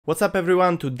What's up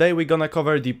everyone, today we're gonna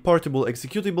cover the Portable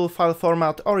Executable file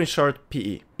format, or in short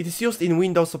PE. It is used in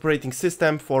Windows operating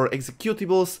system for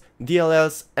executables,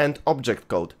 DLLs and object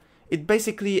code. It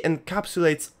basically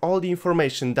encapsulates all the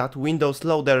information that Windows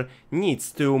Loader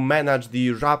needs to manage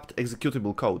the wrapped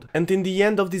executable code. And in the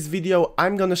end of this video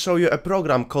I'm gonna show you a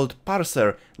program called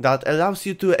PEParser that allows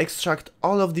you to extract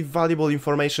all of the valuable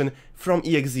information from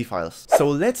exe files. So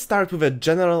let's start with a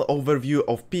general overview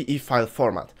of PE file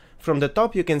format. From the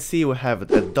top you can see we have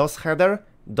a DOS header,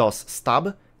 DOS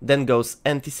stub, then goes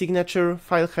anti-signature,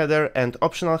 file header and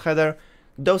optional header.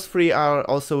 Those three are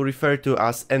also referred to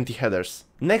as anti-headers.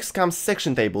 Next comes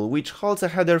section table, which holds a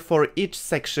header for each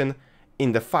section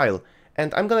in the file.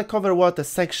 And I'm gonna cover what a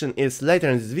section is later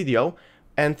in this video.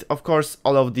 And of course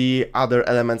all of the other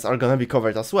elements are gonna be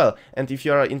covered as well. And if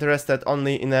you are interested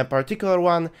only in a particular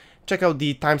one, check out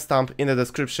the timestamp in the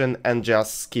description and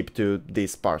just skip to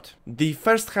this part. The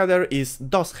first header is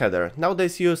DOS header,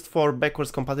 nowadays used for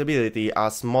backwards compatibility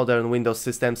as modern Windows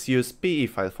systems use PE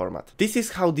file format. This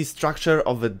is how the structure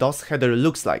of a DOS header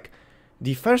looks like.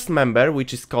 The first member,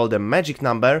 which is called a magic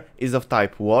number, is of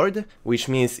type word, which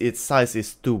means its size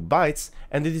is 2 bytes,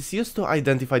 and it is used to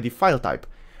identify the file type.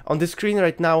 On the screen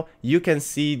right now you can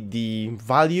see the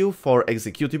value for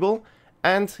executable,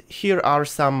 and here are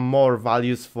some more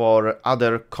values for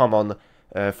other common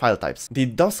file types. The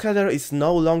DOS header is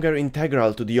no longer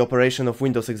integral to the operation of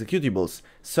Windows executables,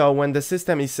 so when the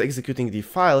system is executing the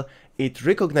file, it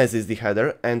recognizes the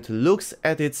header and looks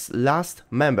at its last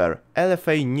member,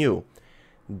 LFA new.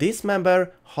 This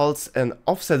member holds an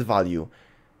offset value,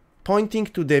 pointing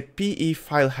to the PE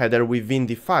file header within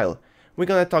the file. We're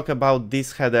gonna talk about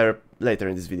this header later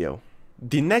in this video.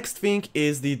 The next thing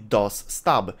is the DOS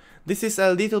stub. This is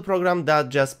a little program that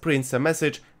just prints a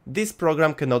message. This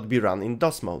program cannot be run in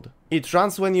DOS mode. It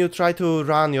runs when you try to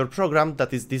run your program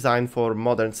that is designed for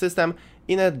modern system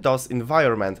in a DOS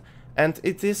environment. And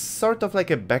it is sort of like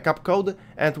a backup code,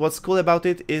 and what's cool about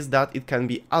it is that it can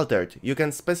be altered. You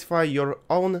can specify your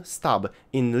own stub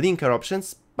in linker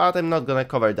options, but I'm not gonna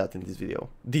cover that in this video.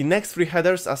 The next three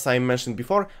headers, as I mentioned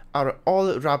before, are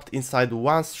all wrapped inside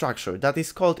one structure that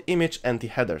is called image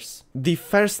anti-headers. The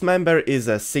first member is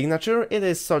a signature. It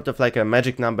is sort of like a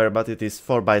magic number, but it is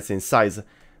 4 bytes in size.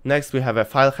 Next we have a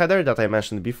file header that I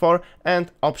mentioned before,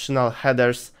 and optional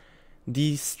headers.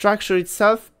 The structure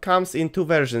itself comes in two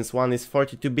versions, one is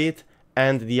 42-bit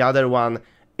and the other one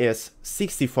is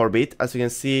 64-bit. As you can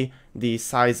see, the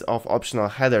size of optional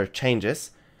header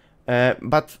changes.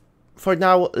 But for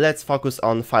now, let's focus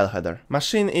on file header.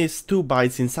 Machine is 2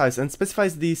 bytes in size and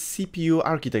specifies the CPU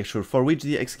architecture for which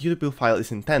the executable file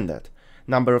is intended.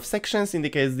 Number of sections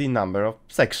indicates the number of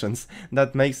sections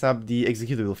that makes up the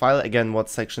executable file. Again, what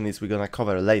section is we're gonna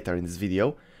cover later in this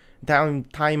video.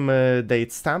 Time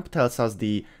date stamp tells us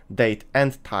the date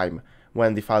and time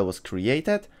when the file was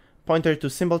created. Pointer to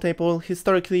symbol table,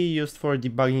 historically used for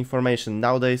debugging information.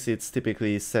 Nowadays it's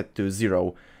typically set to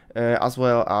 0. As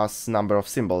well as number of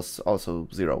symbols, also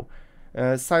 0.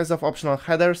 Size of optional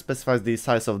header specifies the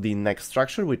size of the next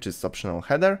structure, which is optional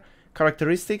header.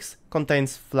 Characteristics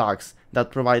contains flags that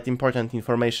provide important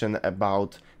information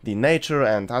about the nature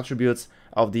and attributes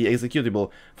of the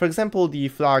executable. For example, the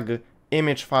flag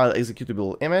image file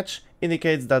executable image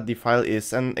indicates that the file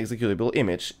is an executable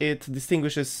image. It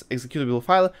distinguishes executable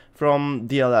file from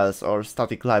DLLs or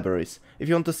static libraries. If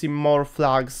you want to see more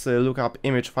flags, look up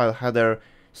image file header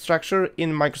structure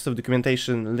in Microsoft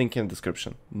documentation, link in the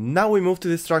description. Now we move to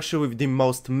the structure with the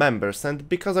most members, and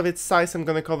because of its size I'm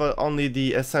gonna cover only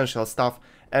the essential stuff,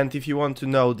 and if you want to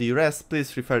know the rest,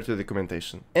 please refer to the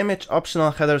documentation. Image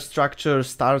optional header structure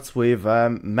starts with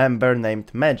a member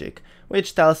named magic,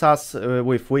 which tells us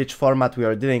with which format we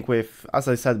are dealing with. As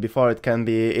I said before, it can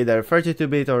be either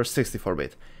 32-bit or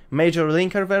 64-bit. Major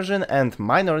linker version and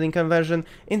minor linker version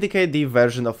indicate the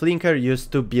version of linker used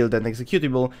to build an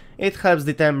executable. It helps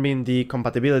determine the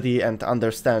compatibility and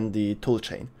understand the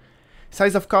toolchain.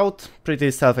 Size of code,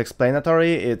 pretty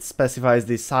self-explanatory. It specifies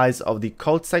the size of the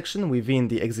code section within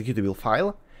the executable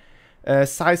file.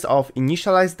 Size of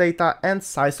initialized data and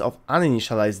size of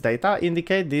uninitialized data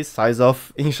indicate the size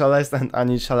of initialized and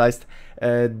uninitialized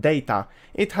data.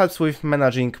 It helps with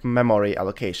managing memory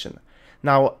allocation.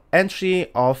 Now,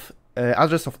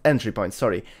 address of entry point,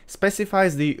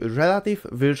 specifies the relative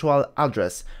virtual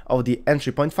address of the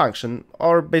entry point function,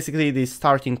 or basically the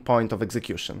starting point of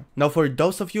execution. Now, for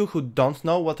those of you who don't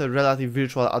know what a relative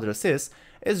virtual address is,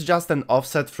 it's just an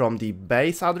offset from the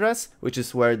base address, which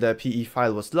is where the PE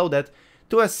file was loaded,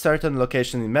 to a certain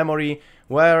location in memory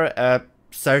where a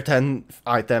certain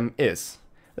item is.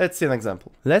 Let's see an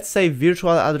example. Let's say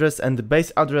virtual address and the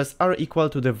base address are equal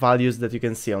to the values that you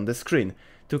can see on the screen.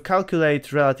 To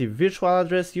calculate relative virtual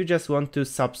address, you just want to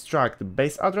subtract the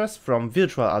base address from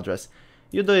virtual address.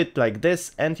 You do it like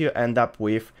this and you end up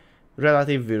with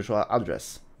relative virtual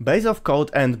address. Base of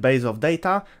code and base of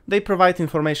data, they provide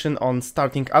information on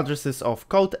starting addresses of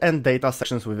code and data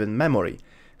sections within memory.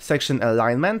 Section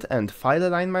alignment and file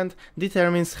alignment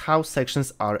determines how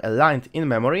sections are aligned in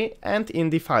memory and in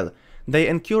the file. They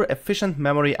ensure efficient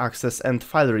memory access and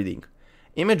file reading.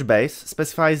 Image base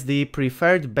specifies the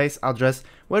preferred base address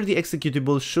where the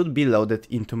executable should be loaded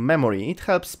into memory. It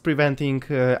helps preventing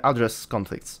address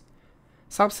conflicts.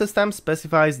 Subsystem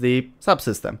specifies the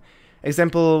subsystem.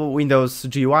 Example, Windows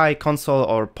GUI, console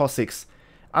or POSIX,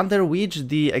 under which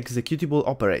the executable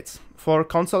operates. For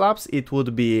console apps, it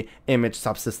would be image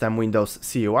subsystem Windows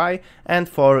CUI, and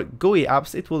for GUI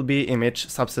apps, it will be image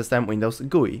subsystem Windows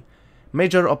GUI.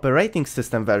 Major operating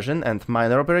system version and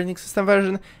minor operating system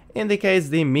version indicates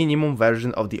the minimum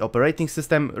version of the operating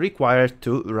system required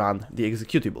to run the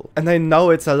executable. And I know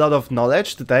it's a lot of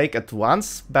knowledge to take at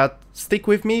once, but stick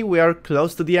with me, we are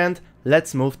close to the end.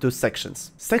 Let's move to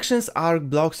sections. Sections are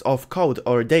blocks of code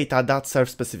or data that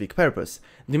serve specific purpose.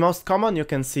 The most common you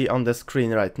can see on the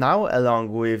screen right now,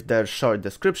 along with their short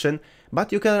description,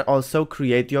 but you can also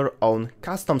create your own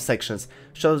custom sections,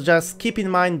 so just keep in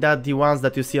mind that the ones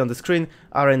that you see on the screen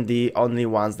aren't the only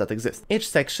ones that exist. Each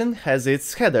section has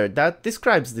its header that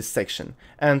describes this section,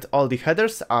 and all the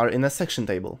headers are in a section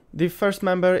table. The first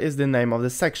member is the name of the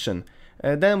section.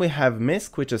 Then we have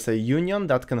MISC, which is a union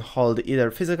that can hold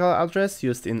either physical address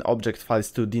used in object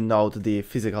files to denote the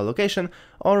physical location,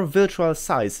 or virtual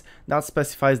size that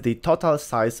specifies the total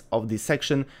size of the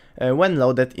section when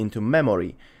loaded into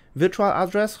memory. Virtual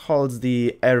address holds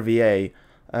the RVA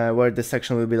where the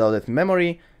section will be loaded in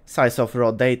memory. Size of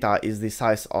raw data is the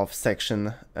size of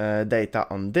section data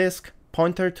on disk.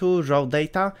 Pointer to raw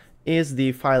data is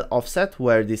the file offset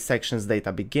where the section's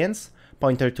data begins.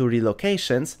 Pointer to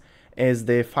relocations is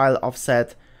the file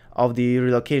offset of the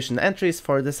relocation entries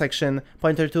for the section.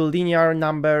 Pointer to linear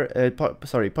number,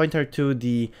 pointer to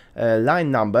the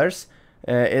line numbers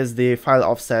is the file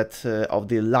offset of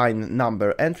the line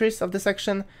number entries of the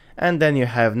section. And then you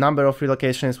have number of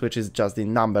relocations, which is just the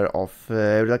number of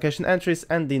relocation entries,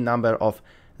 and the number of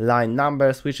line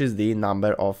numbers, which is the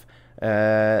number of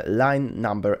line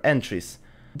number entries.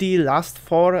 The last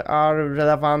four are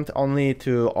relevant only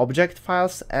to object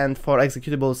files, and for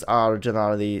executables are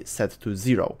generally set to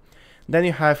 0. Then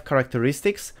you have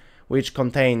characteristics, which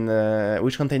contain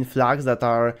flags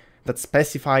that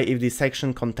specify if the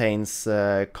section contains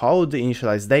code,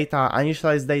 initialized data,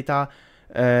 uninitialized data,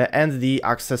 and the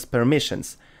access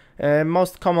permissions.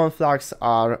 Most common flags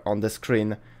are on the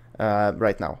screen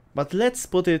right now. But let's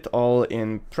put it all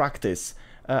in practice.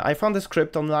 I found a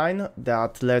script online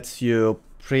that lets you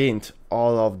print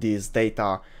all of this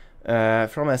data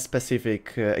from a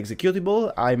specific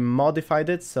executable. I modified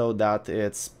it so that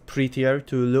it's prettier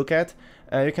to look at.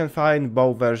 You can find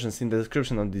both versions in the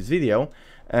description of this video.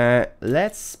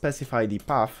 Let's specify the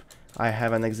path. I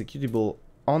have an executable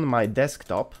on my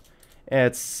desktop.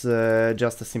 It's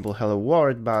just a simple hello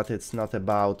world, but it's not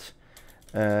about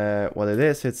what it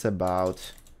is. It's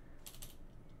about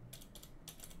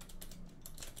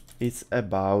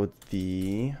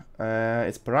the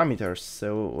its parameters.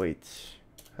 So wait,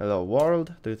 hello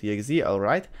world.exe, all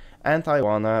right, and I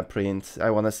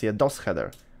wanna see a DOS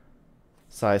header.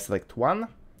 So I select one,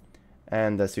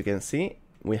 and as you can see,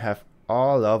 we have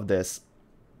all of this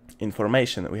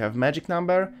information. We have magic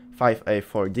number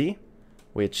 5A4D,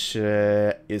 which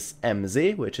is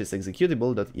MZ, which is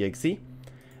executable.exe.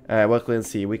 What we can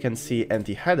see? We can see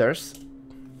empty headers.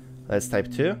 Let's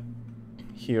type 2.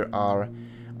 Here are,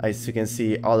 as you can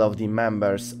see, all of the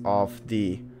members of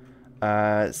the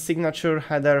signature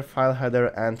header, file header,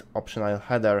 and optional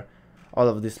header. All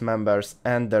of these members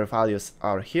and their values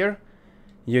are here.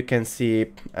 You can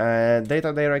see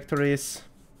data directories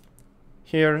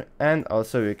here, and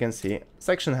also you can see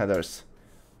section headers,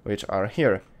 which are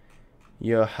here.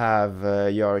 You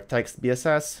have your text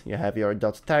BSS, you have your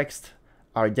 .text,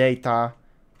 rdata,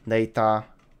 data,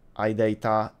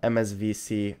 idata,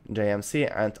 MSVC,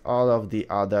 JMC, and all of the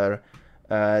other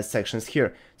sections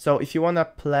here. So if you wanna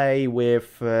play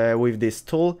with this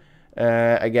tool,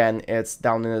 again, it's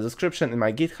down in the description in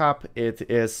my GitHub. It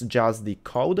is just the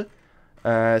code.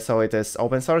 So it is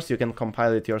open source, you can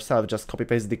compile it yourself, just copy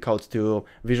paste the code to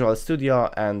Visual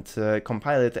Studio and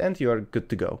compile it, and you're good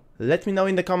to go. Let me know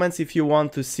in the comments if you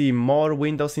want to see more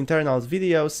Windows internals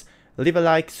videos, leave a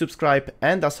like, subscribe,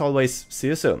 and as always, see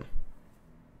you soon.